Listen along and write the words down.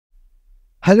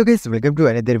Hello guys, welcome to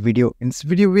another video. In this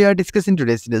video, we are discussing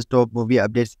today's top movie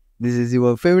updates. This is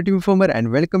your favorite informer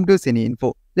and welcome to Cine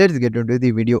Info. Let's get into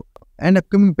the video. An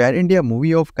upcoming pan-India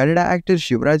movie of Kannada actor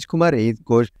Shivraj Kumar is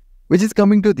Ghost, which is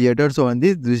coming to theaters on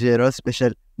this Dussehra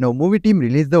special. Now, movie team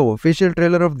released the official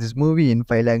trailer of this movie in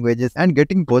 5 languages and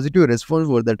getting positive response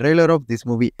for the trailer of this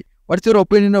movie. What's your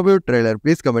opinion about trailer?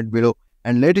 Please comment below.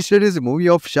 And latest release movie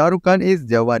of Shah Rukh Khan is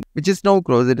Jawan, which is now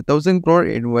crossed 1,000 crore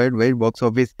in worldwide box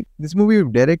office. This movie is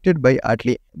directed by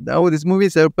Atlee. Now this movie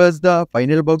surpassed the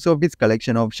final box office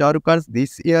collection of Shah Rukh Khan's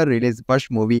this year released first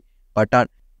movie, Pathaan.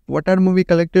 Pathaan movie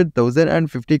collected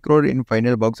 1,050 crore in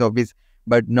final box office,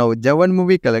 but now Jawan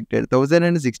movie collected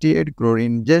 1,068 crore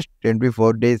in just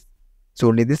 24 days. So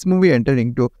only this movie entered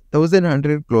into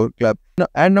 1,100 crore club.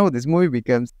 And now this movie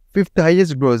becomes 5th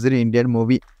highest grosser Indian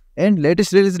movie. And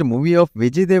latest released movie of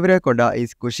Vijay Deverakonda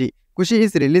is Kushi. Kushi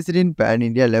is released in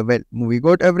pan-India level. Movie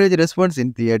got average response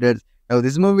in theaters. Now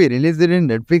this movie released in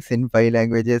Netflix in 5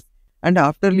 languages. And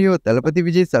after Leo, Thalapathy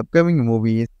Vijay's upcoming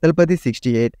movie is Thalapathy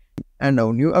 68. And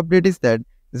now new update is that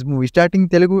this movie starting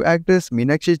Telugu actress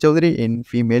Meenakshi Chowdhury in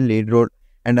female lead role.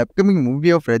 And upcoming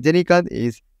movie of Rajinikanth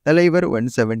is Thalaivar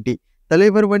 170.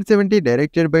 Thalaivar 170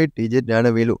 directed by T.J.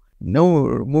 Danavelu. Now,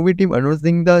 movie team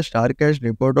announcing the star cast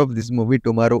report of this movie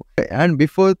tomorrow. And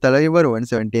before Thalaivar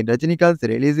 117, Rajinikanth's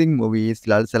releasing movie is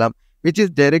Salaam, which is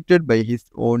directed by his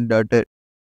own daughter.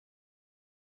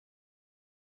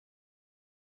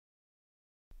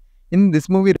 In this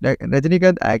movie,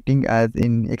 Rajinikanth acting as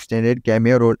in extended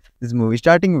cameo role. This movie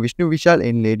starting Vishnu Vishal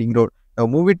in leading role. Now,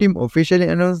 movie team officially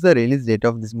announced the release date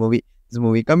of this movie. This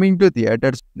movie coming to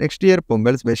theaters next year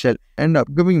Pongal special. And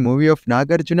upcoming movie of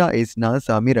Nagarjuna is Na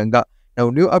Saami Ranga. Now,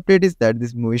 new update is that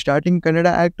this movie starting Kannada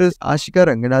actress Ashika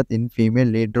Ranganath in female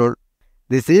lead role.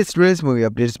 This is today's movie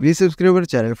updates. Please subscribe our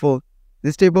channel for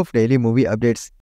this type of daily movie updates.